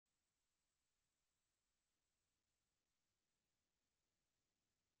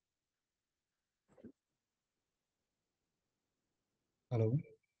Hello.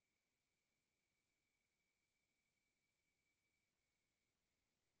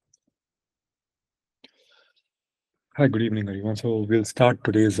 Hi, good evening, everyone. So we'll start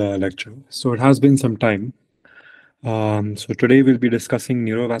today's lecture. So it has been some time. So today we'll be discussing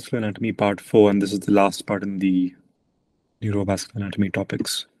neurovascular anatomy part 4, and this is the last part in the neurovascular anatomy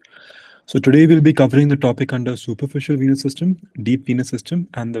topics. So today we'll be covering the topic under superficial venous system, deep venous system,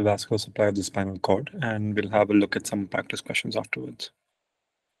 and the vascular supply of the spinal cord, and we'll have a look at some practice questions afterwards.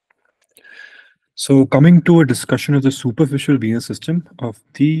 So coming to a discussion of the superficial venous system of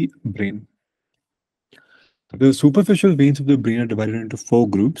the brain. The superficial veins of the brain are divided into four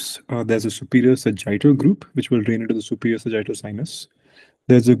groups. There's a superior sagittal group, which will drain into the superior sagittal sinus.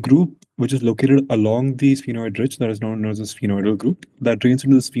 There's a group which is located along the sphenoid ridge that is known as the sphenoidal group that drains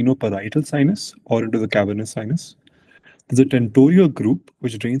into the sphenoparietal sinus or into the cavernous sinus. There's a tentorial group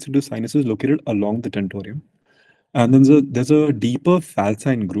which drains into sinuses located along the tentorium. And then there's a deeper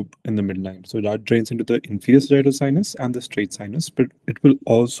falcine group in the midline. So that drains into the inferior sagittal sinus and the straight sinus, but it will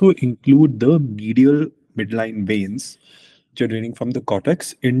also include the medial midline veins, which are draining from the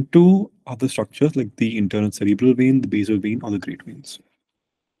cortex into other structures like the internal cerebral vein, the basal vein, or the great veins.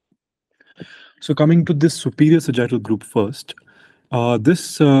 So coming to this superior sagittal group first,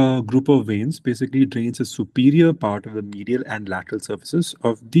 this group of veins basically drains the superior part of the medial and lateral surfaces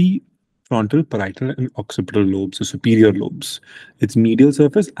of the frontal, parietal, and occipital lobes, the superior lobes. Its medial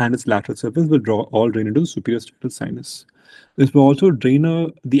surface and its lateral surface will all drain into the superior sagittal sinus. This will also drain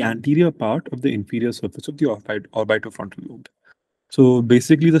the anterior part of the inferior surface of the orbitofrontal lobe. So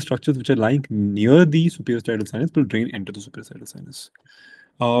basically, the structures which are lying near the superior sagittal sinus will drain into the superior sagittal sinus.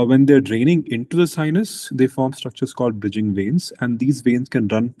 When they're draining into the sinus, they form structures called bridging veins, and these veins can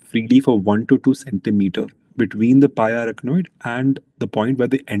run freely for 1 to 2 centimeter between the pia arachnoid and the point where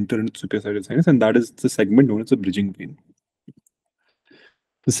they enter into the superior sagittal sinus, and that is the segment known as the bridging vein.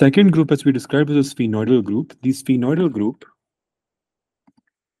 The second group, as we described, is a sphenoidal group. The sphenoidal group,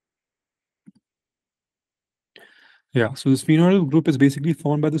 so the sphenoidal group is basically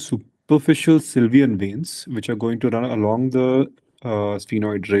formed by the superficial sylvian veins, which are going to run along the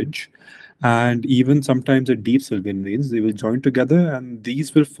sphenoid ridge, and even sometimes the deep sylvian veins. They will join together, and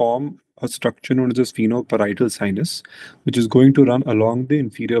these will form a structure known as the sphenoparietal sinus, which is going to run along the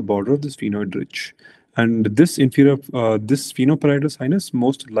inferior border of the sphenoid ridge. And this sphenoparietal sinus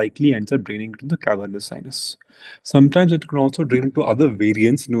most likely ends up draining into the cavernous sinus. Sometimes it can also drain into other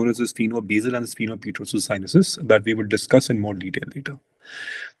variants known as the sphenobasal and the sphenopetrosal sinuses that we will discuss in more detail later.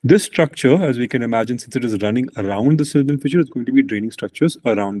 This structure, as we can imagine, since it is running around the sylvian fissure, is going to be draining structures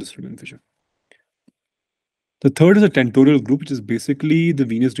around the sylvian fissure. The third is a tentorial group, which is basically the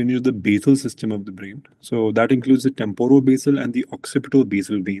venous drainage of the basal system of the brain. So that includes the temporobasal and the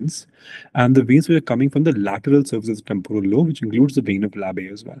occipital-basal veins, and the veins which are coming from the lateral surface of the temporal lobe, which includes the vein of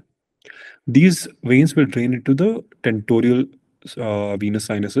Labbé as well. These veins will drain into the tentorial venous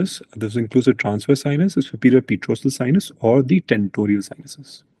sinuses. This includes the transverse sinus, the superior petrosal sinus, or the tentorial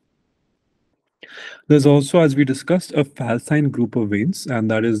sinuses. There's also, as we discussed, a falcine group of veins, and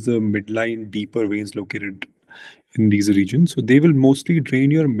that is the midline deeper veins located in these regions. So they will mostly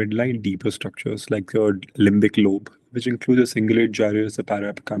drain your midline deeper structures like your limbic lobe, which includes the cingulate gyrus, the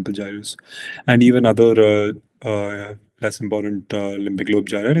paraepicampal gyrus, and even other less important limbic lobe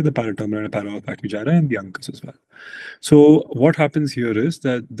gyri, like the paraterminal and paraolfactory gyri, and the uncus as well. So what happens here is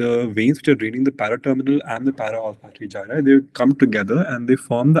that the veins which are draining the paraterminal and the paraolfactory gyri, they come together and they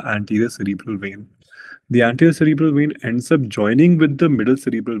form the anterior cerebral vein. The anterior cerebral vein ends up joining with the middle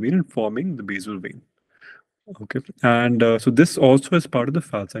cerebral vein and forming the basal vein. Okay, and so this also is part of the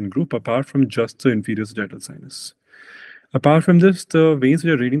falcine group, apart from just the inferior sagittal sinus. Apart from this, the veins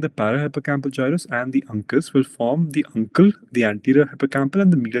which are draining the parahippocampal gyrus and the uncus will form the uncle, the anterior hippocampal,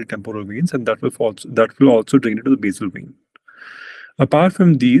 and the medial temporal veins, and that will also drain into the basal vein. Apart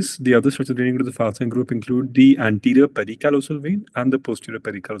from these, the other structures draining into the falcine group include the anterior pericallosal vein and the posterior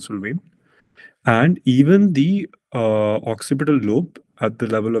pericallosal vein, and even the occipital lobe at the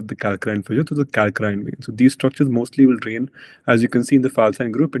level of the calcarine fissure to the calcarine vein. So these structures mostly will drain, as you can see in the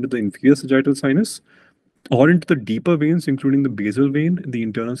falcine group, into the inferior sagittal sinus or into the deeper veins, including the basal vein, the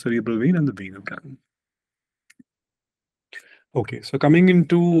internal cerebral vein, and the vein of Galen. Okay, so coming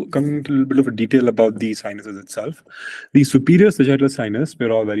into a little bit of a detail about the sinuses itself. The superior sagittal sinus,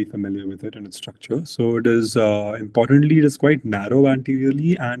 we're all very familiar with it and its structure. So it is, importantly, it is quite narrow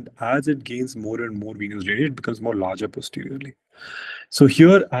anteriorly, and as it gains more and more venous drainage, it becomes more larger posteriorly. So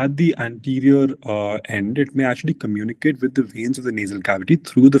here at the anterior end, it may actually communicate with the veins of the nasal cavity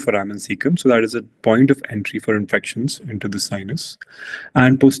through the foramen cecum. So that is a point of entry for infections into the sinus.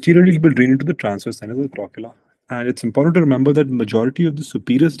 And posteriorly, it will drain into the transverse sinus of the crocula. And it's important to remember that majority of the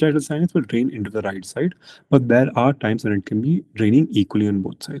superior sagittal sinus will drain into the right side, but there are times when it can be draining equally on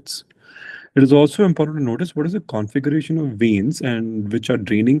both sides. It is also important to notice what is the configuration of veins and which are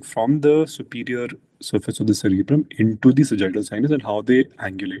draining from the superior surface of the cerebrum into the sagittal sinus and how they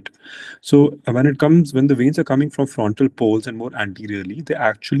angulate. So when the veins are coming from frontal poles and more anteriorly, they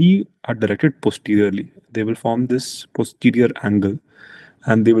actually are directed posteriorly. They will form this posterior angle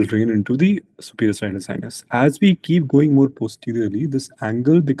and they will drain into the superior sagittal sinus. As we keep going more posteriorly, this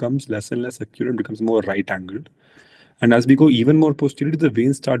angle becomes less and less acute and becomes more right angled. And as we go even more posteriorly, the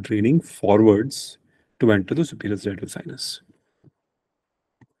veins start draining forwards to enter the superior sagittal sinus.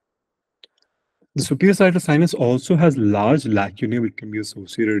 The superior sagittal sinus also has large lacunae which can be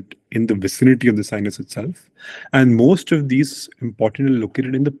associated in the vicinity of the sinus itself. And most of these importantly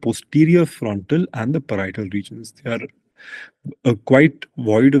located in the posterior frontal and the parietal regions. They are quite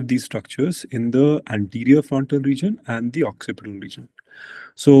void of these structures in the anterior frontal region and the occipital region.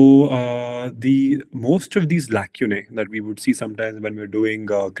 So the most of these lacunae that we would see sometimes when we're doing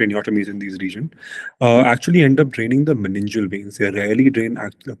craniotomies in these region actually end up draining the meningeal veins. They rarely drain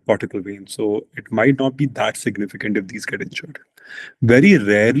the cortical veins. So it might not be that significant if these get injured. Very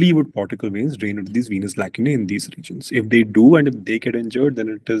rarely would cortical veins drain into these venous lacunae in these regions. If they do and if they get injured, then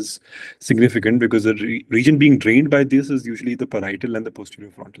it is significant because the region being drained by this is usually the parietal and the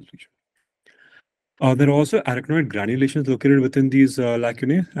posterior frontal region. There are also arachnoid granulations located within these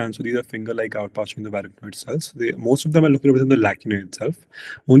lacunae, and so these are finger-like outpouching of arachnoid cells. Most of them are located within the lacunae itself.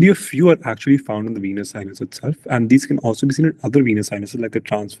 Only a few are actually found in the venous sinus itself, and these can also be seen in other venous sinuses like the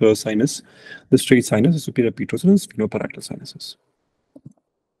transverse sinus, the straight sinus, the superior petrosal, and sphenoparietal sinuses.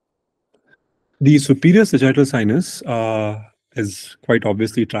 The superior sagittal sinus is quite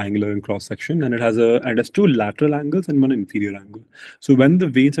obviously triangular in cross section, and it has two lateral angles and one inferior angle. So when the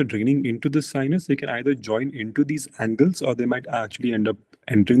veins are draining into the sinus, they can either join into these angles or they might actually end up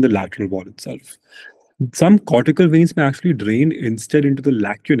entering the lateral wall itself. Some cortical veins may actually drain instead into the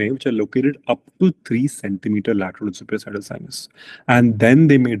lacunae, which are located up to 3 centimeter lateral to superior sagittal sinus, and then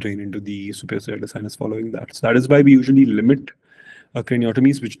they may drain into the superior sagittal sinus following that. So that is why we usually limit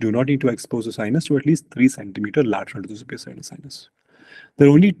craniotomies which do not need to expose the sinus to at least 3 centimeter lateral to the superior sagittal sinus.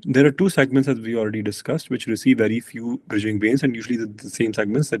 There are two segments, as we already discussed, which receive very few bridging veins, and usually the same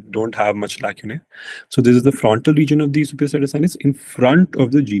segments that don't have much lacunae. So this is the frontal region of the superior sagittal sinus in front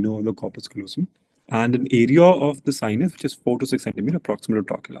of the geno of the corpus callosum, and an area of the sinus which is 4 to 6 centimeter proximal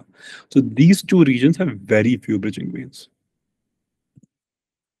to trochila. So these two regions have very few bridging veins.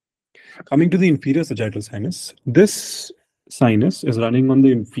 Coming to the inferior sagittal sinus, this sinus is running on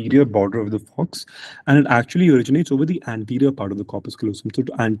the inferior border of the fox, and it actually originates over the anterior part of the corpus callosum. So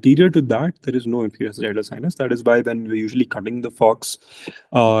anterior to that, there is no inferior sagittal sinus. That is why when we're usually cutting the fox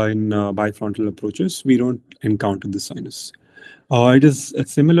in bifrontal approaches, we don't encounter this sinus.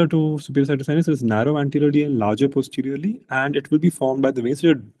 It's similar to superior sagittal sinus. It's narrow anteriorly and larger posteriorly, and it will be formed by the veins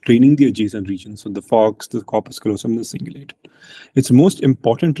that are draining the adjacent regions. So the fox, the corpus callosum, the cingulate. Its most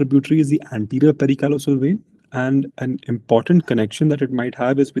important tributary is the anterior pericallosal vein, and an important connection that it might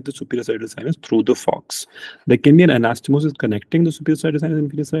have is with the superior sagittal sinus through the fox. There can be an anastomosis connecting the superior sagittal sinus and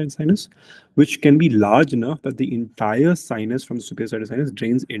inferior sagittal sinus, which can be large enough that the entire sinus from the superior sagittal sinus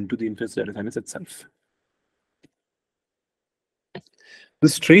drains into the inferior sagittal sinus itself. The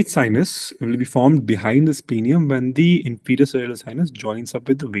straight sinus will be formed behind the splenium when the inferior sagittal sinus joins up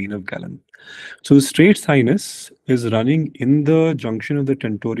with the vein of Galen. So the straight sinus is running in the junction of the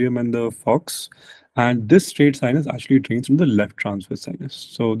tentorium and the fox, and this straight sinus actually drains from the left transverse sinus.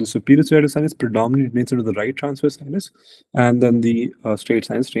 So the superior sagittal sinus predominantly drains into the right transverse sinus, and then the straight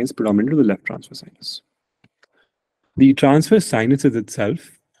sinus drains predominantly to the left transverse sinus. The transverse sinuses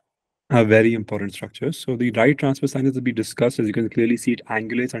itself are very important structures. So the right transverse sinus will be discussed. As you can clearly see, it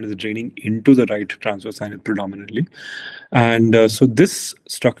angulates and is draining into the right transverse sinus predominantly. And so this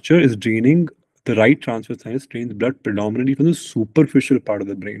structure is draining, the right transverse sinus drains blood predominantly from the superficial part of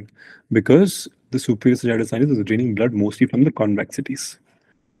the brain, because the superior sagittal sinus is draining blood mostly from the convexities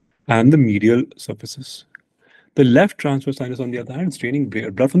and the medial surfaces. The left transverse sinus, on the other hand, is draining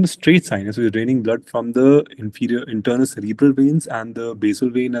blood from the straight sinus, which is draining blood from the inferior internal cerebral veins and the basal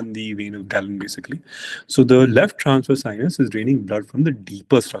vein and the vein of Galen, basically. So the left transverse sinus is draining blood from the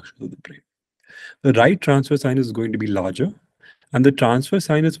deeper structures of the brain. The right transverse sinus is going to be larger, and the transverse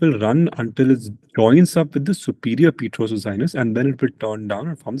sinus will run until it joins up with the superior petrosal sinus, and then it will turn down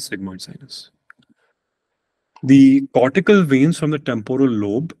and form the sigmoid sinus. The cortical veins from the temporal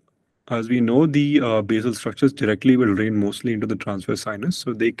lobe As we know, the basal structures directly will drain mostly into the transverse sinus.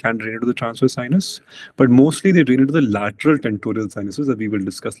 So they can drain into the transverse sinus, but mostly they drain into the lateral tentorial sinuses that we will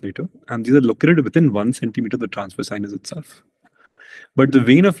discuss later. And these are located within 1 centimeter of the transverse sinus itself. But the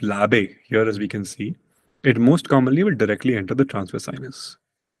vein of Labe, here as we can see, it most commonly will directly enter the transverse sinus.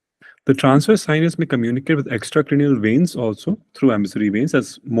 The transverse sinus may communicate with extracranial veins also through emissary veins,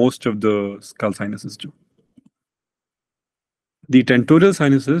 as most of the skull sinuses do. The tentorial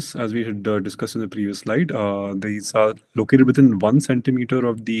sinuses, as we had discussed in the previous slide, these are located within 1 centimeter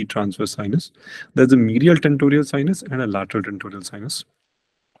of the transverse sinus. There's a medial tentorial sinus and a lateral tentorial sinus.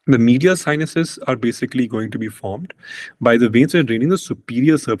 The medial sinuses are basically going to be formed by the veins that are draining the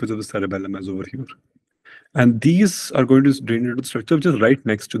superior surface of the cerebellum, as over here. And these are going to drain into the structure which is right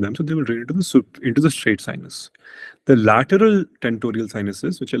next to them. So they will drain into the straight sinus. The lateral tentorial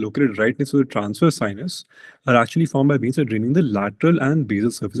sinuses, which are located right next to the transverse sinus, are actually formed by veins that are draining the lateral and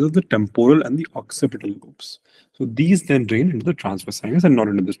basal surfaces of the temporal and the occipital lobes. So these then drain into the transverse sinus and not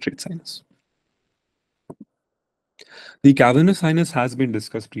into the straight sinus. The cavernous sinus has been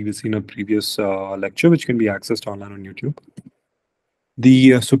discussed previously in a previous lecture, which can be accessed online on YouTube.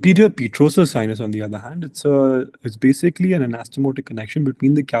 The superior petrosal sinus, on the other hand, it's basically an anastomotic connection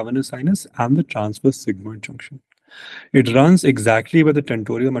between the cavernous sinus and the transverse sigmoid junction. It runs exactly where the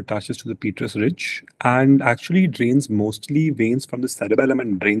tentorium attaches to the petrous ridge and actually drains mostly veins from the cerebellum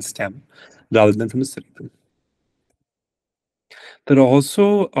and brain stem rather than from the cerebrum. There are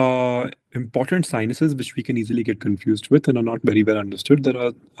also important sinuses which we can easily get confused with and are not very well understood.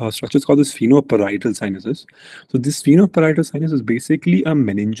 There are structures called the sphenoparietal sinuses. So this sphenoparietal sinus is basically a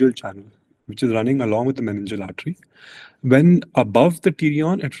meningeal channel which is running along with the meningeal artery. When above the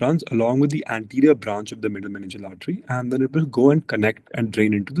pterion, it runs along with the anterior branch of the middle meningeal artery, and then it will go and connect and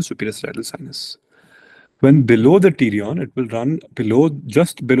drain into the superior parietal sinus. When below the pterion, it will run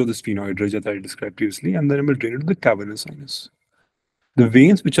just below the sphenoid ridge that I described previously, and then it will drain into the cavernous sinus. The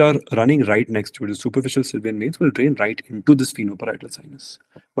veins which are running right next to it, the superficial sylvian veins, will drain right into the sphenoparietal sinus.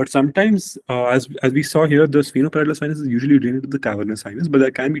 But sometimes, as we saw here, the sphenoparietal sinus is usually drained into the cavernous sinus, but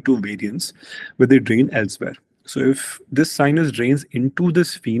there can be two variants where they drain elsewhere. So if this sinus drains into the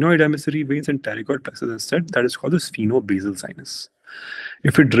sphenoid emissary veins and pterygoid plexus instead, that is called the sphenobasal sinus.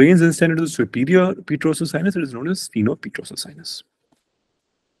 If it drains instead into the superior petrosal sinus, it is known as sphenopetrosal sinus.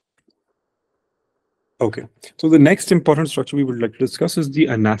 Okay, so the next important structure we would like to discuss is the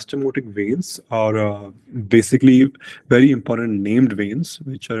anastomotic veins, or basically very important named veins,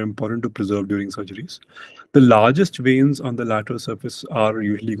 which are important to preserve during surgeries. The largest veins on the lateral surface are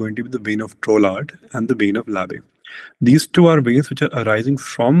usually going to be the vein of Trollard and the vein of Labe. These two are veins which are arising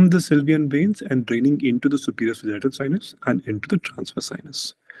from the sylvian veins and draining into the superior sagittal sinus and into the transverse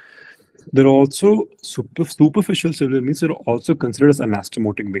sinus. There are also superficial sylvian veins that are also considered as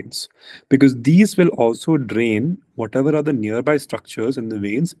anastomotic veins because these will also drain whatever are the nearby structures in the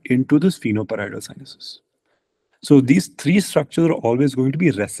veins into the sphenoparietal sinuses. So these three structures are always going to be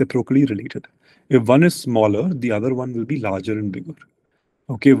reciprocally related. If one is smaller, the other one will be larger and bigger.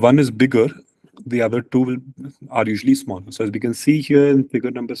 Okay, one is bigger, the other two are usually smaller. So as we can see here in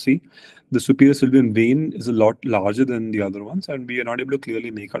figure number C, the superior sylvian vein is a lot larger than the other ones, and we are not able to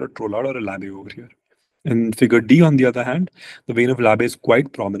clearly make out a Trollard or a Labe over here. In figure D, on the other hand, the vein of Labe is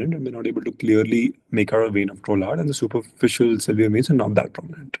quite prominent, and we're not able to clearly make out a vein of Trollard, and the superficial sylvian veins are not that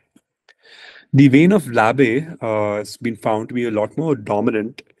prominent. The vein of Labe has been found to be a lot more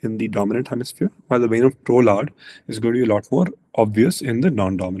dominant in the dominant hemisphere, while the vein of Trollard is going to be a lot more obvious in the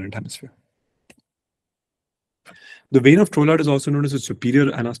non-dominant hemisphere. The vein of Trollard is also known as a superior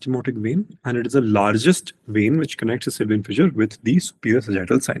anastomotic vein, and it is the largest vein which connects the sylvian fissure with the superior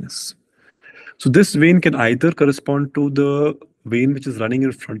sagittal sinus. So this vein can either correspond to the vein which is running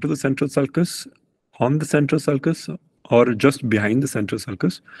in front of the central sulcus, on the central sulcus, or just behind the central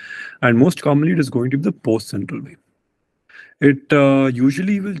sulcus, and most commonly it is going to be the post-central vein. It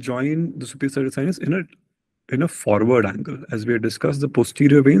usually will join the superior sagittal sinus in a forward angle. As we had discussed, the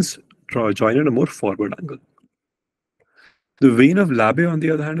posterior veins join in a more forward angle. The vein of Labe, on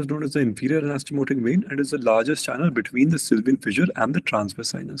the other hand, is known as the inferior anastomotic vein and is the largest channel between the sylvian fissure and the transverse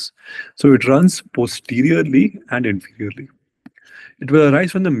sinus. So it runs posteriorly and inferiorly. It will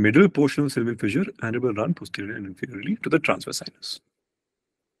arise from the middle portion of the sylvian fissure and it will run posteriorly and inferiorly to the transverse sinus.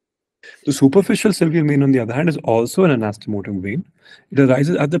 The superficial sylvian vein, on the other hand, is also an anastomotic vein. It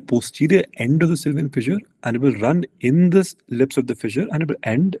arises at the posterior end of the sylvian fissure and it will run in the lips of the fissure and it will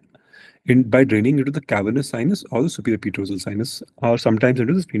end by draining into the cavernous sinus or the superior petrosal sinus, or sometimes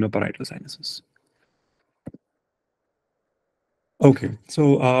into the sphenoparietal sinuses. Okay,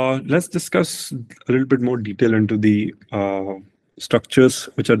 so let's discuss a little bit more detail into the structures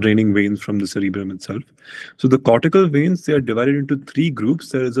which are draining veins from the cerebrum itself. So the cortical veins, they are divided into three groups.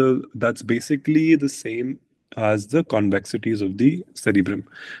 There is a that's basically the same as the convexities of the cerebrum.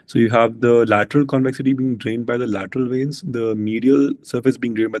 So you have the lateral convexity being drained by the lateral veins, the medial surface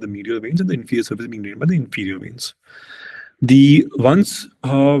being drained by the medial veins, and the inferior surface being drained by the inferior veins. The ones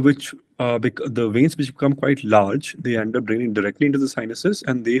the veins which become quite large, they end up draining directly into the sinuses,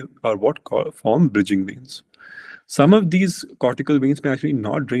 and they are form bridging veins. Some of these cortical veins may actually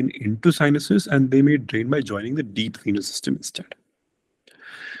not drain into sinuses, and they may drain by joining the deep venous system instead.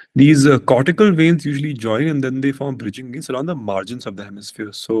 These cortical veins usually join and then they form bridging veins around the margins of the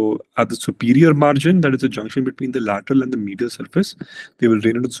hemisphere. So at the superior margin, that is the junction between the lateral and the medial surface, they will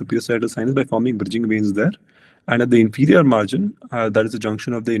drain into the superior side of the sinus by forming bridging veins there. And at the inferior margin, that is the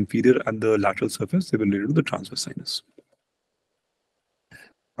junction of the inferior and the lateral surface, they will drain into the transverse sinus.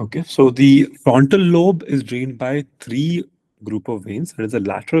 Okay, so the frontal lobe is drained by three group of veins. There is a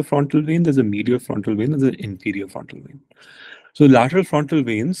lateral frontal vein, there's a medial frontal vein, and there's an inferior frontal vein. So lateral frontal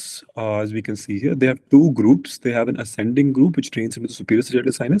veins, as we can see here, they have two groups. They have an ascending group which drains into the superior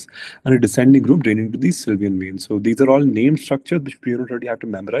sagittal sinus, and a descending group draining into the sylvian veins. So these are all named structures which you don't already have to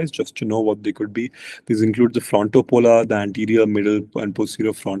memorize just to know what they could be. These include the frontopolar, the anterior, middle, and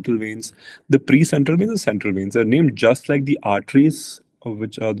posterior frontal veins, the precentral veins, and central veins. They're named just like the arteries,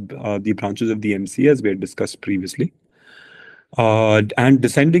 which are the branches of the MC, as we had discussed previously. And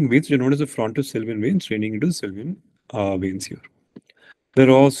descending veins, which are known as the fronto-sylvian veins, draining into the sylvian veins here. There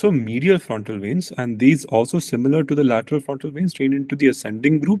are also medial frontal veins, and these also similar to the lateral frontal veins drain into the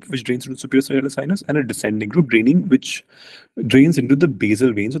ascending group, which drains into the superior sagittal sinus, and a descending group which drains into the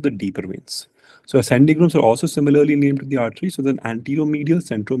basal veins or the deeper veins. So ascending groups are also similarly named to the arteries. So then anteromedial,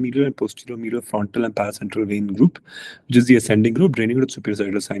 centromedial, and posteromedial frontal and paracentral vein group, which is the ascending group draining into the superior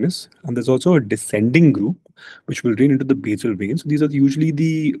sagittal sinus. And there's also a descending group, which will drain into the basal veins. So these are usually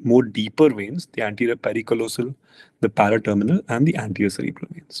the more deeper veins, the anterior pericallosal, the paraterminal, and the anterior cerebral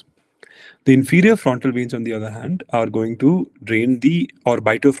veins. The inferior frontal veins, on the other hand, are going to drain the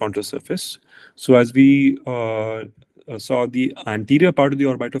orbitofrontal surface. So as we saw, the anterior part of the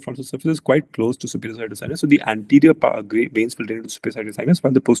orbitofrontal surface is quite close to superior sagittal sinus. So the anterior veins will drain into the superior sagittal sinus,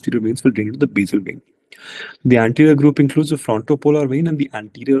 while the posterior veins will drain into the basal vein. The anterior group includes the frontopolar vein and the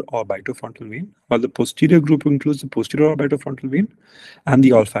anterior orbitofrontal vein, while the posterior group includes the posterior orbitofrontal vein and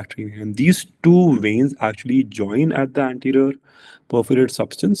the olfactory vein. And these two veins actually join at the anterior perforated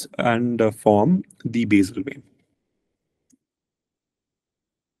substance and form the basal vein.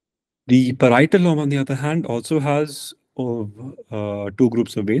 The parietal lobe, on the other hand, also has two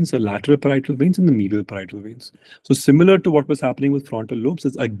groups of veins, the lateral parietal veins and the medial parietal veins. So similar to what was happening with frontal lobes,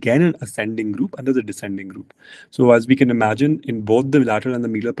 there's again an ascending group and there's a descending group. So as we can imagine, in both the lateral and the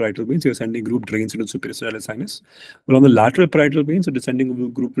medial parietal veins, the ascending group drains into the superior sagittal sinus. But on the lateral parietal veins, the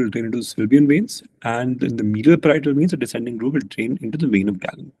descending group will drain into the sylvian veins, and in the medial parietal veins, the descending group will drain into the vein of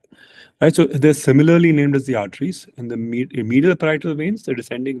Galen. Right, so they're similarly named as the arteries. In the medial parietal veins, the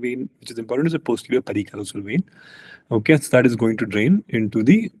descending vein, which is important, is the posterior pericallosal vein. Okay, so that is going to drain into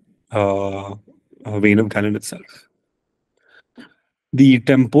the vein of Galen itself. The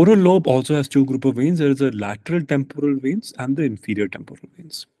temporal lobe also has two groups of veins. There is a lateral temporal veins and the inferior temporal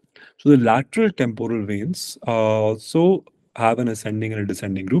veins. So the lateral temporal veins also have an ascending and a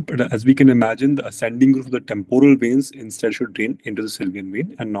descending group. But as we can imagine, the ascending group of the temporal veins instead should drain into the sylvian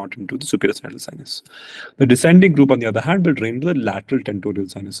vein and not into the superior sagittal sinus. The descending group, on the other hand, will drain into the lateral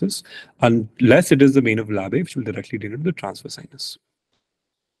tentorial sinuses, unless it is the vein of Labbé, which will directly drain into the transverse sinus.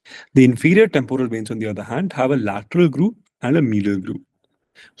 The inferior temporal veins, on the other hand, have a lateral group and a medial group.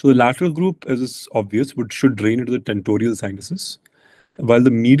 So the lateral group, as is obvious, should drain into the tentorial sinuses, while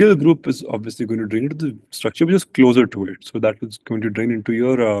the medial group is obviously going to drain into the structure which is closer to it. So that is going to drain into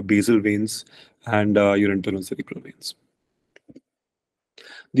your basal veins and your internal cerebral veins.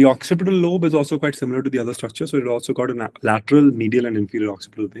 The occipital lobe is also quite similar to the other structure. So it also got a lateral, medial, and inferior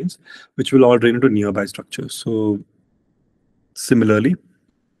occipital veins, which will all drain into nearby structures. So similarly,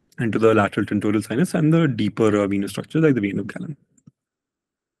 into the lateral tentorial sinus and the deeper venous structure like the vein of Galen.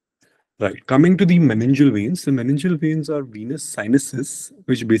 Right. Coming to the meningeal veins, the meningeal veins are venous sinuses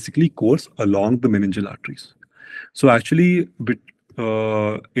which basically course along the meningeal arteries. So actually,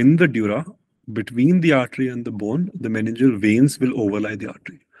 in the dura, between the artery and the bone, the meningeal veins will overlie the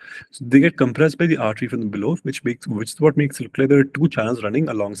artery. So they get compressed by the artery from below, which is what makes it look like there are two channels running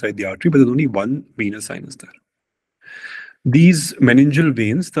alongside the artery, but there's only one venous sinus there. These meningeal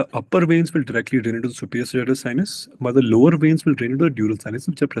veins, the upper veins will directly drain into the superior sagittal sinus, while the lower veins will drain into the dural sinus,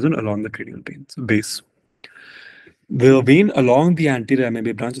 which are present along the cranial base. The vein along the anterior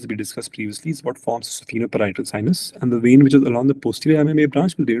MMA branch, as we discussed previously, is what forms the sphenoparietal sinus, and the vein which is along the posterior MMA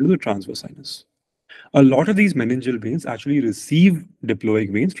branch will drain into the transverse sinus. A lot of these meningeal veins actually receive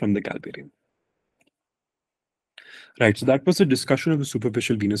diploic veins from the calvarium. Right, so that was a discussion of the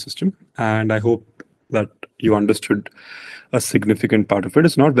superficial venous system, and I hope that you understood a significant part of it.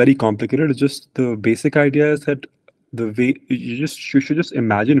 It's not very complicated. It's just the basic idea is that the way you should just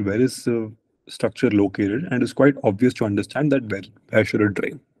imagine where is the structure located, and it's quite obvious to understand that where should it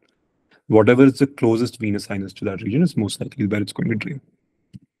drain. Whatever is the closest venous sinus to that region is most likely where it's going to drain.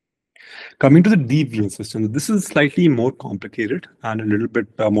 Coming to the deep venous system, this is slightly more complicated and a little bit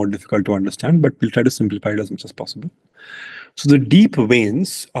more difficult to understand, but we'll try to simplify it as much as possible. So the deep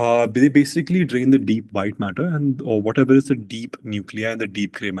veins, they basically drain the deep white matter and or whatever is the deep nuclei and the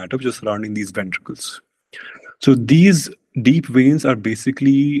deep gray matter which is surrounding these ventricles. So these deep veins are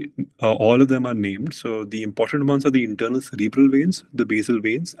basically, all of them are named. So the important ones are the internal cerebral veins, the basal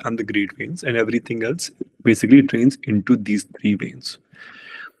veins, and the great veins, and everything else basically drains into these three veins.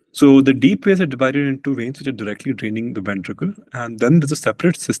 So the deep veins are divided into veins which are directly draining the ventricle, and then there's a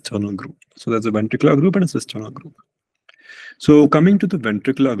separate cisternal group. So there's a ventricular group and a cisternal group. So coming to the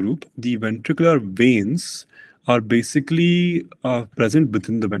ventricular group, the ventricular veins are basically present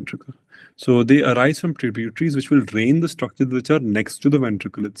within the ventricle. So they arise from tributaries which will drain the structures which are next to the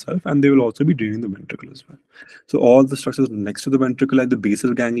ventricle itself, and they will also be draining the ventricle as well. So all the structures next to the ventricle, like the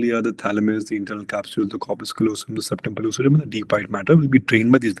basal ganglia, the thalamus, the internal capsule, the corpus callosum, the septum pellucidum, and the deep white matter will be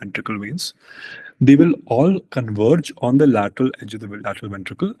drained by these ventricle veins. They will all converge on the lateral edge of the lateral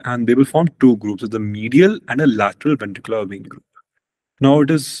ventricle, and they will form two groups: the medial and a lateral ventricular vein group. Now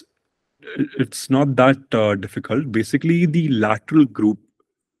it's not that difficult. Basically, the lateral group,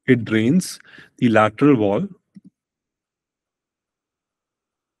 it drains the lateral wall.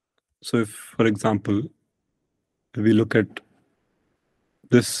 So if, for example, if we look at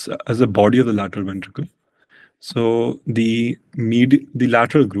this as a body of the lateral ventricle, so the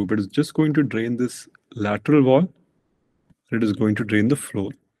lateral group, it is just going to drain this lateral wall. It is going to drain the floor.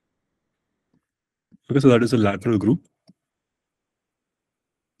 Okay, so that is a lateral group.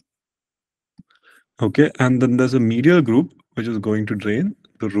 Okay, and then there's a medial group which is going to drain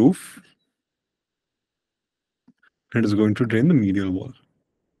the roof. It is going to drain the medial wall.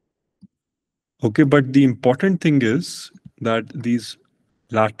 Okay, but the important thing is that these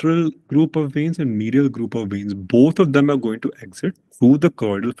lateral group of veins and medial group of veins, both of them are going to exit through the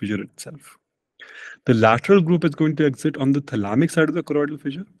choroidal fissure itself. The lateral group is going to exit on the thalamic side of the choroidal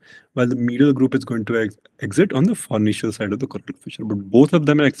fissure, while the medial group is going to exit on the fornical side of the choroidal fissure. But both of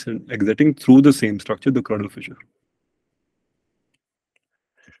them are exiting through the same structure, the choroidal fissure.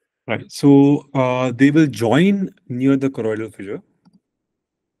 Right. So they will join near the choroidal fissure,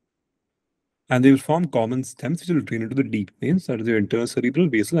 and they will form common stems which will drain into the deep veins, that is the internal cerebral,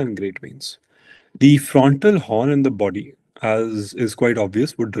 basal, and great veins. The frontal horn in the body, as is quite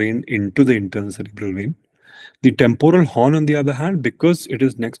obvious, would drain into the internal cerebral vein. The temporal horn, on the other hand, because it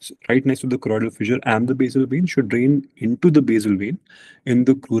is right next to the choroidal fissure and the basal vein, should drain into the basal vein in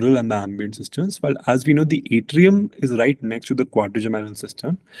the crural and the ambient cisterns. While, as we know, the atrium is right next to the quadrigeminal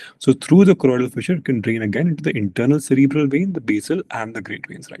cistern. So through the choroidal fissure, it can drain again into the internal cerebral vein, the basal, and the great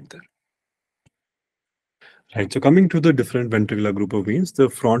veins right there. Right. So coming to the different ventricular group of veins, the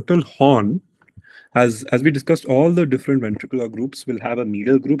frontal horn, as we discussed, all the different ventricular groups will have a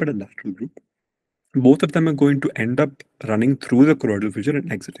medial group and a lateral group. Both of them are going to end up running through the choroidal fissure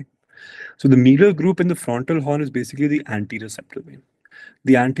and exiting. So the medial group in the frontal horn is basically the anterior septal vein.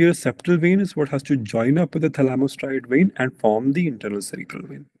 The anterior septal vein is what has to join up with the thalamostriate vein and form the internal cerebral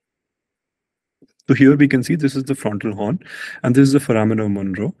vein. So here we can see this is the frontal horn, and this is the foramen of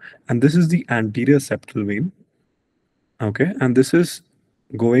Monro, and this is the anterior septal vein. Okay, and this is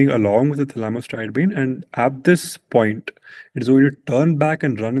going along with the thalamostriate vein, and at this point, it is going to turn back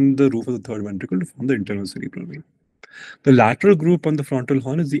and run in the roof of the third ventricle to form the internal cerebral vein. The lateral group on the frontal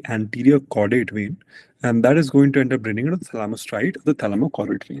horn is the anterior caudate vein, and that is going to end up draining into the thalamostriate or the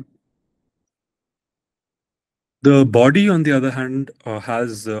thalamocaudate vein. The body, on the other hand,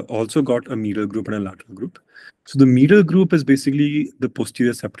 has also got a medial group and a lateral group. So the medial group is basically the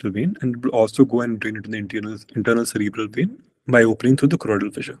posterior septal vein, and it will also go and drain into the internal cerebral vein by opening through the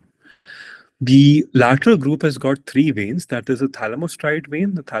choroidal fissure. The lateral group has got three veins, that is the thalamostriate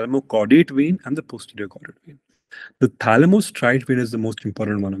vein, the thalamocaudate vein, and the posterior caudate vein. The thalamostriate vein is the most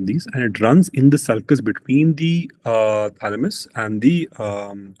important one of these, and it runs in the sulcus between the thalamus and the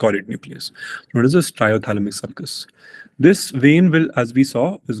caudate nucleus, known as the striothalamic sulcus. This vein will, as we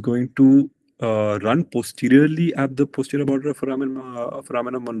saw, is going to run posteriorly at the posterior border of foramen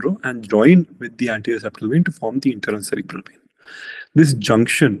of Monro and join with the anterior septal vein to form the internal cerebral vein. This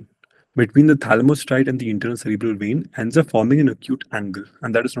junction between the thalamostriate and the internal cerebral vein ends up forming an acute angle,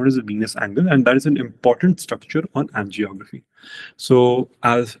 and that is known as the venous angle, and that is an important structure on angiography. So,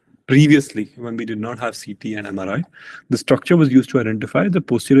 as previously, when we did not have CT and MRI, the structure was used to identify the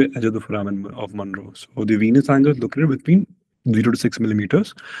posterior edge of the foramen of Monro. So, the venous angle is located between 0 to 6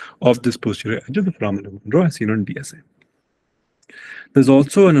 millimeters of this posterior edge of the foramen of Monro, as seen on DSA. There's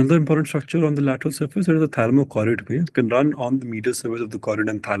also another important structure on the lateral surface. There is the thalamochoroid vein. It can run on the medial surface of the choroid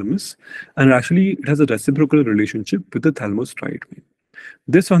and thalamus, and actually it has a reciprocal relationship with the thalamostriate vein.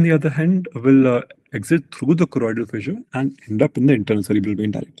 This, on the other hand, will exit through the choroidal fissure and end up in the internal cerebral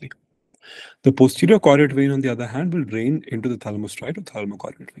vein directly. The posterior choroid vein, on the other hand, will drain into the thalamostriate or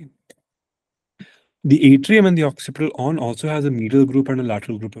thalamochoroid vein. The atrium and the occipital horn also has a medial group and a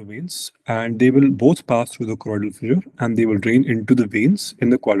lateral group of veins, and they will both pass through the choroidal fissure and they will drain into the veins in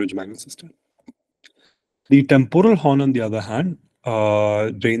the quadrigeminal system. The temporal horn, on the other hand,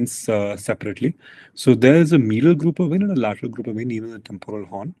 drains separately. So there is a medial group of vein and a lateral group of vein, even in the temporal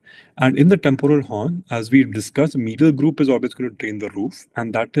horn. And in the temporal horn, as we discussed, the medial group is always going to drain the roof,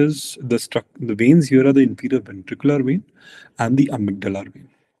 and that is the veins here are the inferior ventricular vein and the amygdalar vein.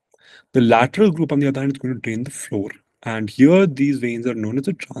 The lateral group, on the other hand, is going to drain the floor. And here, these veins are known as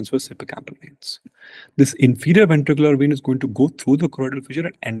the transverse hippocampal veins. This inferior ventricular vein is going to go through the choroidal fissure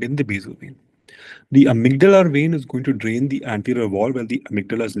and end in the basal vein. The amygdalar vein is going to drain the anterior wall where the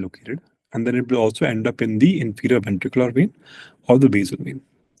amygdala is located. And then it will also end up in the inferior ventricular vein or the basal vein.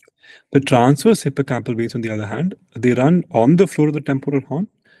 The transverse hippocampal veins, on the other hand, they run on the floor of the temporal horn,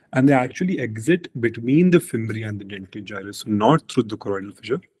 and they actually exit between the fimbria and the dentate gyrus, so not through the choroidal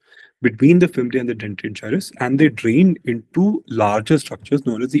fissure, between the fimbria and the dentate gyrus, and they drain into larger structures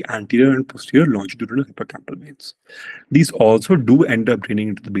known as the anterior and posterior longitudinal hippocampal veins. These also do end up draining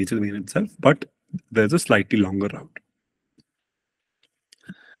into the basal vein itself, but there's a slightly longer route.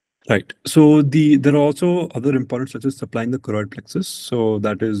 Right. So there are also other important structures supplying the choroid plexus. So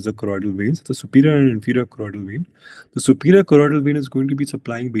that is the choroidal veins, the superior and inferior choroidal vein. The superior choroidal vein is going to be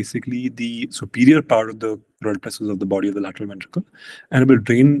supplying basically the superior part of the choroid plexus of the body of the lateral ventricle, and it will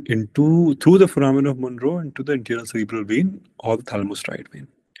drain through the foramen of Monro into the internal cerebral vein or the thalamostriate vein.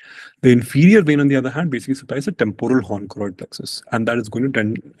 The inferior vein, on the other hand, basically supplies the temporal horn choroid plexus, and that is going to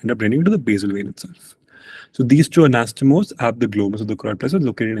end up draining into the basal vein itself. So these two anastomoses have the globus of the choroid plexus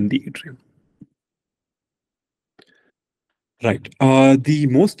located in the atrium. Right. The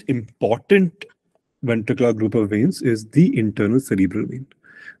most important ventricular group of veins is the internal cerebral vein.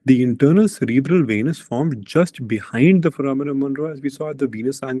 The internal cerebral vein is formed just behind the foramen of Monro, as we saw at the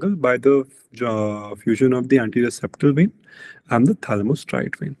venous angle, by the fusion of the anterior septal vein and the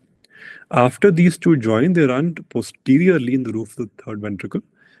thalamostriate vein. After these two join, they run posteriorly in the roof of the third ventricle,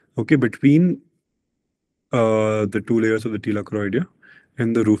 okay, between the two layers of the telochoroidea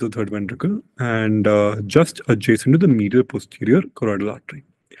in the roof of the third ventricle, and just adjacent to the medial posterior choroidal artery.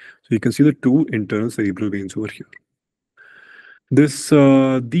 So you can see the two internal cerebral veins over here.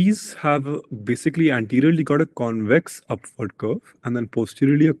 These have basically anteriorly got a convex upward curve, and then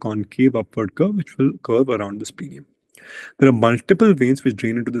posteriorly a concave upward curve, which will curve around the splenium. There are multiple veins which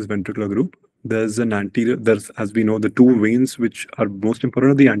drain into this ventricular group. There's, as we know, the two veins which are most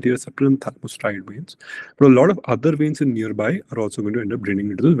important are the anterior septal and thalamostriate veins. But a lot of other veins in nearby are also going to end up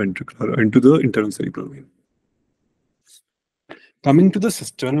draining into the internal cerebral vein. Coming to the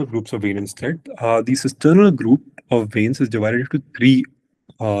cisternal groups of vein instead, the cisternal group of veins is divided into three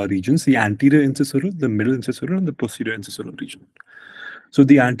regions: the anterior incisorial, the middle incisorial, and the posterior incisorial region. So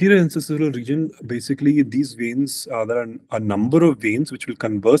the anterior incisorial region, basically these veins, there are a number of veins which will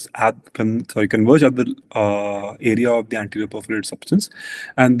converge at the area of the anterior perforated substance,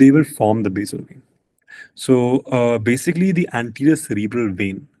 and they will form the basal vein. So basically the anterior cerebral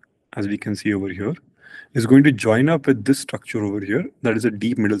vein, as we can see over here, is going to join up with this structure over here, that is a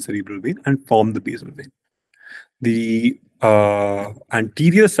deep middle cerebral vein, and form the basal vein. The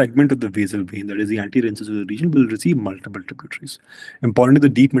anterior segment of the basal vein, that is the anterior incisorial region, will receive multiple tributaries. Importantly,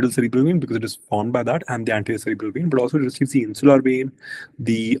 the deep middle cerebral vein, because it is formed by that, and the anterior cerebral vein, but also it receives the insular vein,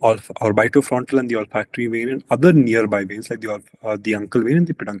 the orbitofrontal and the olfactory vein, and other nearby veins like the uncal vein and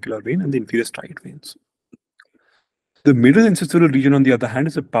the peduncular vein and the inferior striate veins. The middle incisorial region, on the other hand,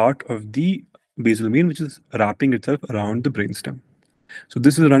 is a part of the basal vein which is wrapping itself around the brainstem. So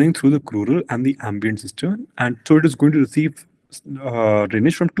this is running through the crural and the ambient cistern, and so it is going to receive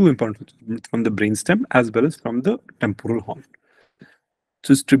drainage from two important, from the brainstem as well as from the temporal horn.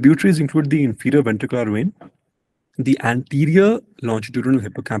 So its tributaries include the inferior ventricular vein, the anterior longitudinal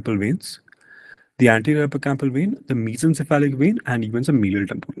hippocampal veins, the anterior hippocampal vein, the mesencephalic vein, and even some medial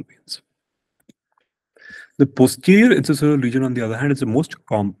temporal veins. The posterior incisorial region, on the other hand, is the most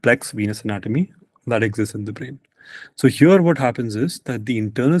complex venous anatomy that exists in the brain. So here what happens is that the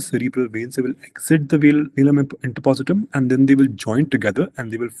internal cerebral veins, they will exit the velum interpositum, and then they will join together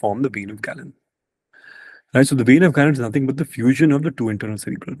and they will form the vein of Galen. Right? So the vein of Galen is nothing but the fusion of the two internal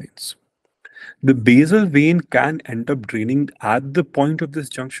cerebral veins. The basal vein can end up draining at the point of this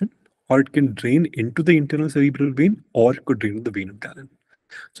junction, or it can drain into the internal cerebral vein, or it could drain to the vein of Galen.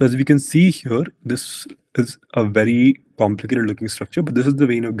 So as we can see here, this is a very complicated looking structure, but this is the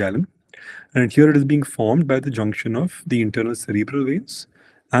vein of Galen. And here it is being formed by the junction of the internal cerebral veins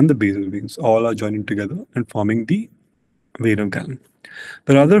and the basal veins. All are joining together and forming the vein of Galen.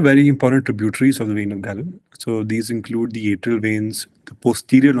 There are other very important tributaries of the vein of Galen. So these include the atrial veins, the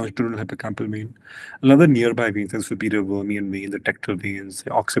posterior longitudinal hippocampal vein, and other nearby veins, like superior Vermian vein, the tectal veins,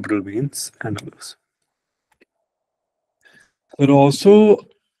 the occipital veins, and others. There are also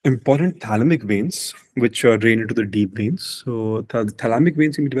important thalamic veins, which drain into the deep veins. So the thalamic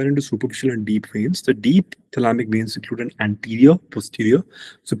veins can be divided into superficial and deep veins. The deep thalamic veins include an anterior, posterior,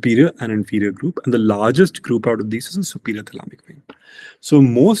 superior, and inferior group. And the largest group out of these is the superior thalamic vein. So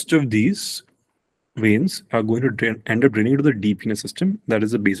most of these veins are going to end up draining into the deep venous system, that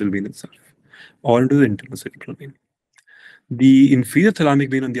is the basal vein itself, or into the internal cerebral vein. The inferior thalamic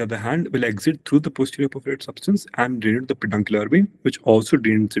vein, on the other hand, will exit through the posterior perforate substance and drain into the peduncular vein, which also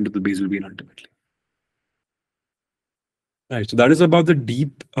drains into the basal vein ultimately. Right, so that is about the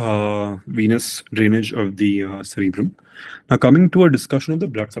deep venous drainage of the cerebrum. Now coming to a discussion of the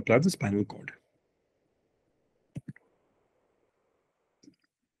blood supply of the spinal cord.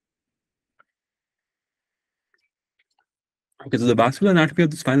 Okay, so the vascular anatomy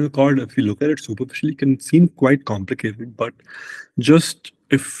of the spinal cord, if you look at it superficially, can seem quite complicated, but just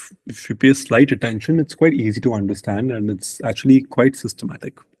if you pay slight attention, it's quite easy to understand, and it's actually quite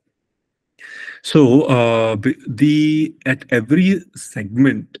systematic. So at every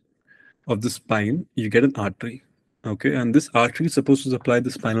segment of the spine, you get an artery. Okay, and this artery is supposed to supply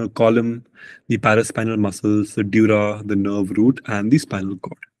the spinal column, the paraspinal muscles, the dura, the nerve root, and the spinal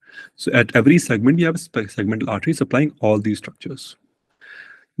cord. So at every segment, you have a segmental artery supplying all these structures.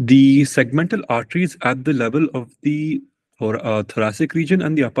 The segmental arteries at the level of the thoracic region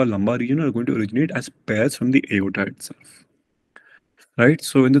and the upper lumbar region are going to originate as pairs from the aorta itself. Right?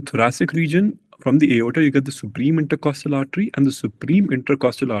 So in the thoracic region, from the aorta, you get the supreme intercostal artery, and the supreme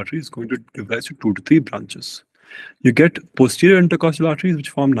intercostal artery is going to give rise to 2 to 3 branches. You get posterior intercostal arteries, which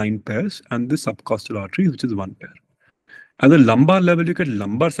form 9 pairs, and the subcostal arteries, which is 1 pair. At the lumbar level, you get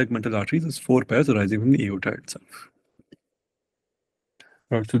lumbar segmental arteries, as 4 pairs arising from the aorta itself.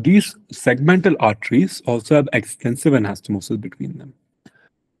 Right, so these segmental arteries also have extensive anastomosis between them.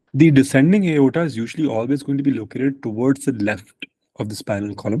 The descending aorta is usually always going to be located towards the left of the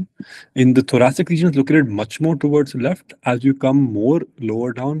spinal column. In the thoracic region, it's located much more towards the left. As you come more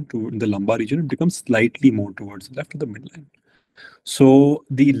lower down to the lumbar region, it becomes slightly more towards the left of the midline. So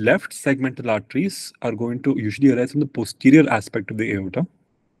the left segmental arteries are going to usually arise from the posterior aspect of the aorta.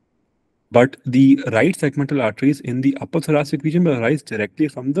 But the right segmental arteries in the upper thoracic region will arise directly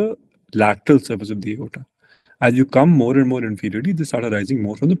from the lateral surface of the aorta. As you come more and more inferiorly, they start arising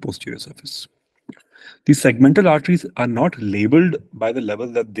more from the posterior surface. These segmental arteries are not labeled by the level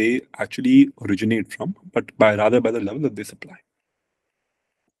that they actually originate from, but rather by the level that they supply.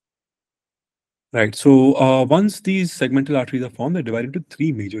 Right. So once these segmental arteries are formed, they're divided into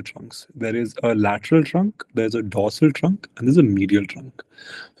 3 major trunks. There is a lateral trunk, there's a dorsal trunk, and there's a medial trunk.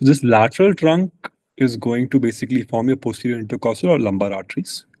 So this lateral trunk is going to basically form your posterior intercostal or lumbar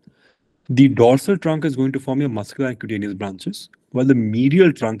arteries. The dorsal trunk is going to form your muscular and cutaneous branches, while the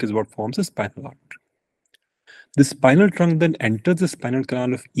medial trunk is what forms a spinal artery. The spinal trunk then enters the spinal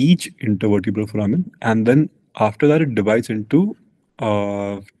canal of each intervertebral foramen, and then after that it divides into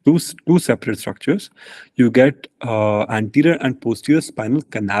two separate structures. You get anterior and posterior spinal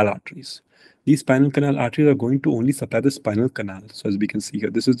canal arteries. These spinal canal arteries are going to only supply the spinal canal. So as we can see here,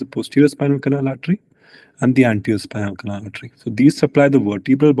 this is the posterior spinal canal artery and the anterior spinal canal artery. So these supply the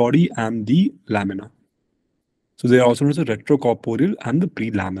vertebral body and the lamina. So they are also known as the retrocorporeal and the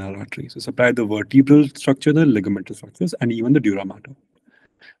prelaminar arteries. So supply the vertebral structure, the ligamental structures, and even the dura mater.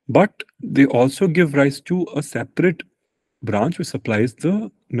 But they also give rise to a separate branch which supplies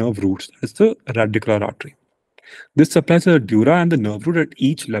the nerve roots. That's the radicular artery. This supplies the dura and the nerve root at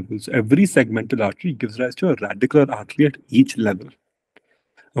each level. So every segmental artery gives rise to a radicular artery at each level.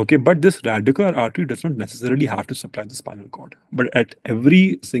 Okay, but this radicular artery does not necessarily have to supply the spinal cord. But at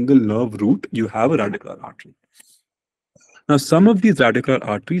every single nerve root, you have a radicular artery. Now, some of these radicular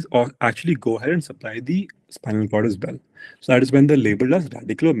arteries actually go ahead and supply the spinal cord as well. So that is when they're labeled as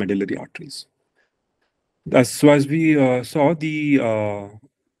radiculomedullary arteries. As we saw, the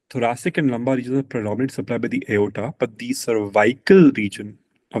thoracic and lumbar regions are predominantly supplied by the aorta, but the cervical region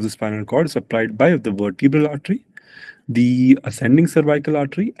of the spinal cord is supplied by the vertebral artery, the ascending cervical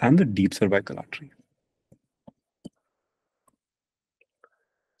artery, and the deep cervical artery.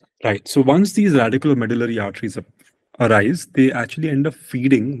 Right. So once these radiculomedullary arteries arise, they actually end up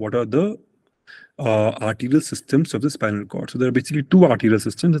feeding what are the arterial systems of the spinal cord. So there are basically two arterial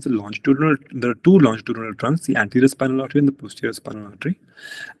systems. There are two longitudinal trunks, the anterior spinal artery and the posterior spinal artery.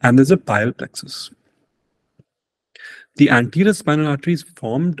 And there's a pial plexus. The anterior spinal artery is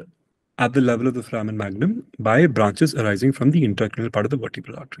formed at the level of the foramen magnum by branches arising from the intracranial part of the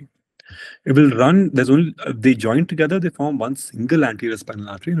vertebral artery. It will run, they join together, they form one single anterior spinal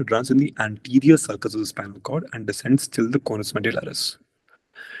artery, and it runs in the anterior sulcus of the spinal cord and descends till the conus medullaris.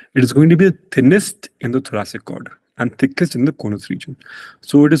 It is going to be the thinnest in the thoracic cord and thickest in the conus region.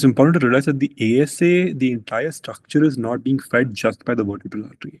 So it is important to realize that the ASA, the entire structure is not being fed just by the vertebral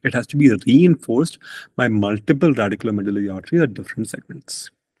artery. It has to be reinforced by multiple radiculomedullary arteries at different segments.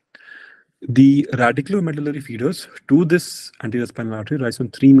 The radiculomedullary feeders to this anterior spinal artery rise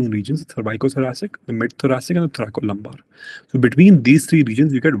from three main regions: the cervicothoracic, the mid-thoracic, and the thoracolumbar. So between these three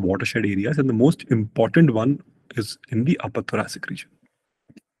regions, you get watershed areas, and the most important one is in the upper thoracic region.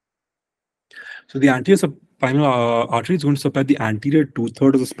 So the anterior spinal artery is going to supply the anterior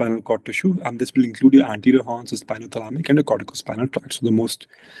two-thirds of the spinal cord tissue, and this will include your anterior horns, the spinothalamic, and the corticospinal tract. So the most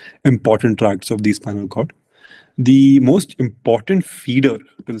important tracts of the spinal cord. The most important feeder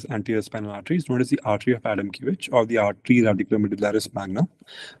to this anterior spinal artery is known as the artery of Adamkiewicz, or the artery radiculomedullaris magna,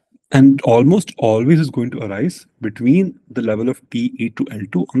 and almost always is going to arise between the level of T8 to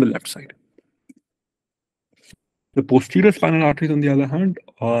L2 on the left side. The posterior spinal arteries, on the other hand,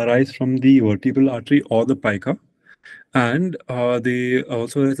 arise from the vertebral artery or the pica, and they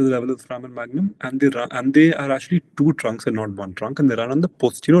also rise to the level of the foramen magnum, and they are actually two trunks and not one trunk, and they run on the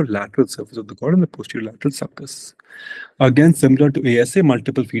posterior lateral surface of the cord and the posterior lateral sulcus. Again, similar to ASA,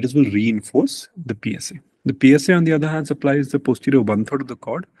 multiple feeders will reinforce the PSA. The PSA, on the other hand, supplies the posterior one-third of the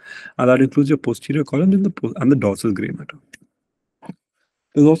cord, and that includes your posterior column and the dorsal gray matter.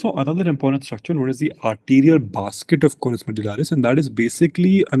 There's also another important structure known as the arterial basket of conus medullaris, and that is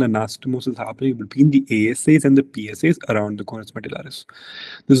basically an anastomosis happening between the ASAs and the PSAs around the conus medullaris.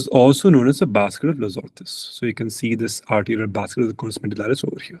 This is also known as the basket of Lazarthus. So you can see this arterial basket of the conus medullaris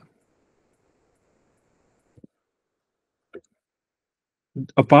over here.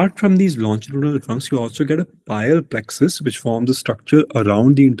 Apart from these longitudinal trunks, you also get a pial plexus, which forms a structure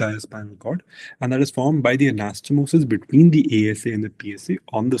around the entire spinal cord, and that is formed by the anastomosis between the ASA and the PSA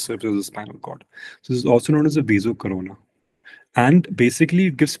on the surface of the spinal cord. So this is also known as a vasocorona. And basically,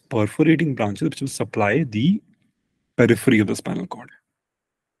 it gives perforating branches which will supply the periphery of the spinal cord.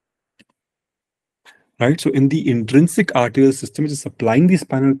 Right, so in the intrinsic arterial system, which is supplying the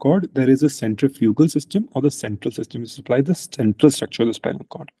spinal cord, there is a centrifugal system or the central system, which supplies the central structure of the spinal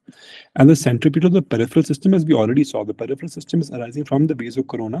cord. And the centripetal of the peripheral system, as we already saw, the peripheral system is arising from the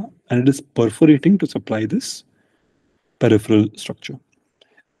vasocorona, and it is perforating to supply this peripheral structure.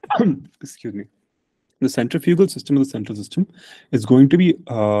 Excuse me. The centrifugal system of the central system is going to be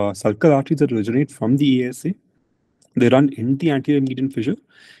sulcal arteries that originate from the ASA. They run in the anterior median fissure,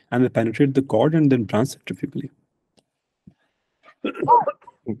 and they penetrate the cord and then branch centrifugally.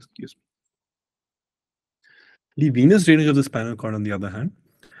 Excuse me. The venous drainage of the spinal cord, on the other hand,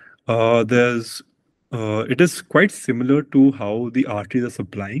 it is quite similar to how the arteries are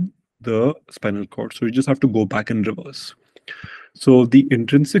supplying the spinal cord. So you just have to go back in reverse. So the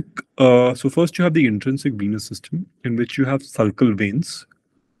intrinsic, so first you have the intrinsic venous system, in which you have sulcal veins,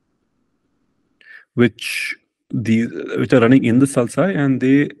 which are running in the sulci, and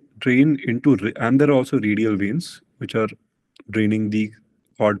they drain into, and there are also radial veins which are draining the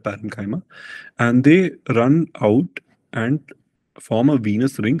cord parenchyma, and they run out and form a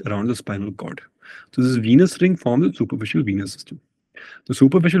venous ring around the spinal cord. So this venous ring forms the superficial venous system. The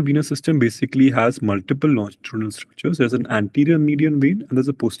superficial venous system basically has multiple longitudinal structures. There's an anterior median vein and there's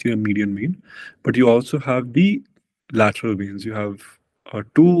a posterior median vein, but you also have the lateral veins. You have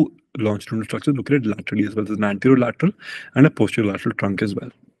two longitudinal structures located laterally as well. There's an anterolateral and a posterolateral trunk as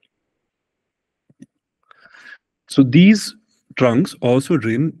well. So these trunks also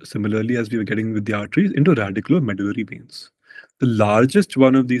drain similarly, as we were getting with the arteries, into radiculomedullary veins. The largest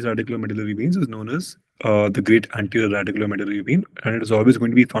one of these radiculomedullary veins is known as the great anterior radiculomedullary vein, and it is always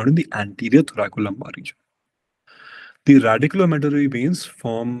going to be found in the anterior thoracolumbar region. The radiculomedullary veins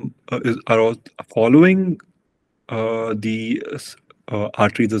are all following the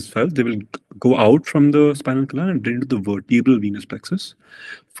arteries as well. They will go out from the spinal canal and drain into the vertebral venous plexus,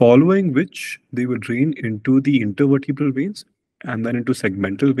 following which they will drain into the intervertebral veins and then into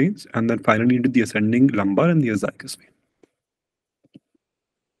segmental veins and then finally into the ascending lumbar and the azygous vein.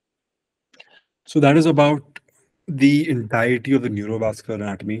 So that is about the entirety of the neurovascular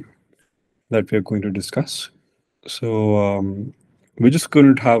anatomy that we're going to discuss. So we're just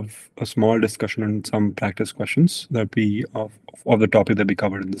going to have a small discussion and some practice questions that we of the topic that we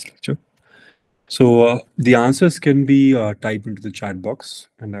covered in this lecture. So the answers can be typed into the chat box,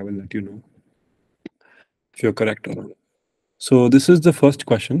 and I will let you know if you're correct or not. So this is the first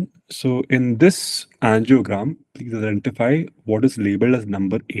question. So in this angiogram, please identify what is labeled as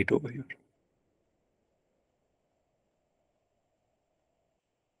number 8 over here.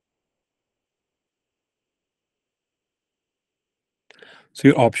 So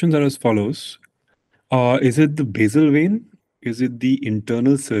your options are as follows. Is it the basal vein? Is it the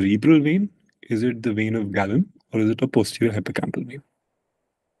internal cerebral vein? Is it the vein of Galen? Or is it a posterior hippocampal vein?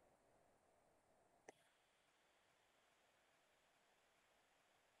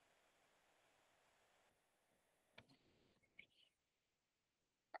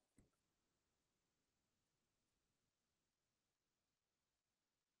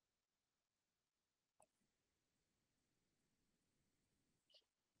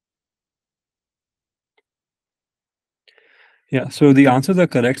 Yeah, so the answers are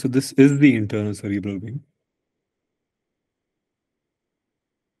correct. So this is the internal cerebral vein.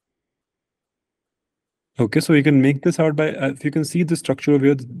 Okay, so you can make this out by, if you can see the structure over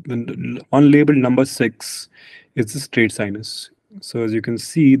here, the unlabeled number 6 is the straight sinus. So as you can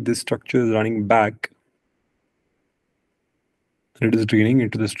see, this structure is running back and it is draining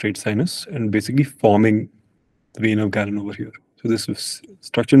into the straight sinus and basically forming the vein of Galen over here. So this is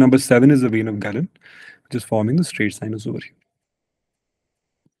structure number 7 is the vein of Galen, which is forming the straight sinus over here.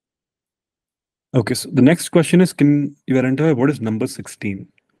 Okay, so the next question is, can you identify what is number 16?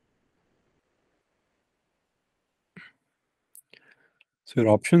 So your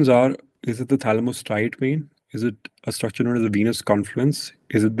options are, is it the thalamostriate vein? Is it a structure known as the venous confluence?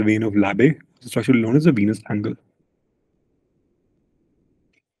 Is it the vein of Labbé? The structure known as the venous angle.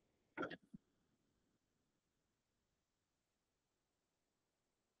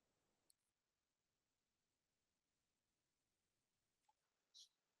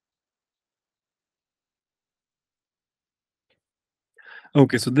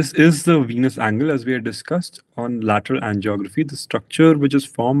 Okay, so this is the venous angle as we had discussed on lateral angiography, the structure which is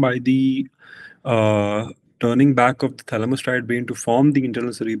formed by the uh, turning back of the thalamostriate vein to form the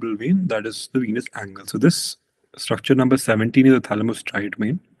internal cerebral vein, that is the venous angle. So this structure number 17 is the thalamostriate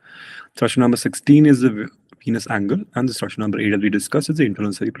vein. Structure number 16 is the venous angle, and the structure number 8, as we discussed, is the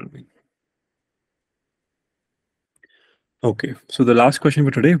internal cerebral vein. Okay, so the last question for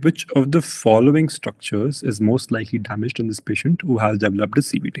today, which of the following structures is most likely damaged in this patient who has developed a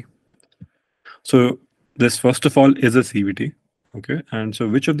CVT? So this, first of all, is a CVT. Okay, and so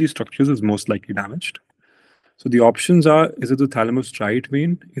which of these structures is most likely damaged? So the options are, is it the thalamostriate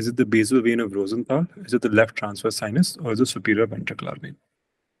vein? Is it the basal vein of Rosenthal? Is it the left transverse sinus? Or is it superior ventricular vein?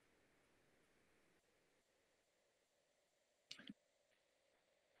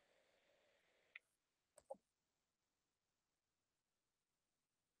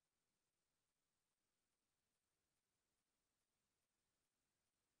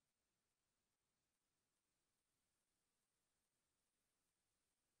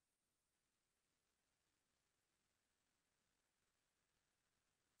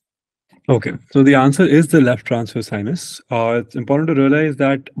 Okay, so the answer is the left transverse sinus. It's important to realize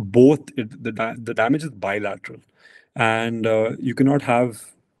that the damage is bilateral, and you cannot have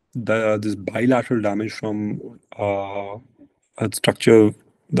this bilateral damage from a structure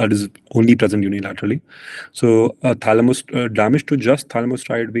that is only present unilaterally. So damage to just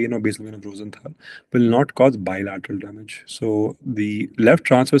thalamostriate vein or basal vein of Rosenthal will not cause bilateral damage. So the left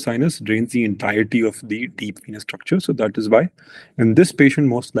transverse sinus drains the entirety of the deep venous structure. So that is why in this patient,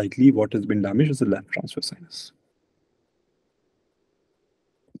 most likely what has been damaged is the left transverse sinus.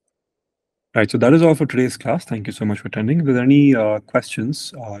 Right, so that is all for today's class. Thank you so much for attending. If there's any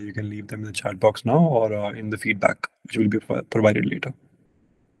questions, you can leave them in the chat box now or in the feedback, which will be provided later.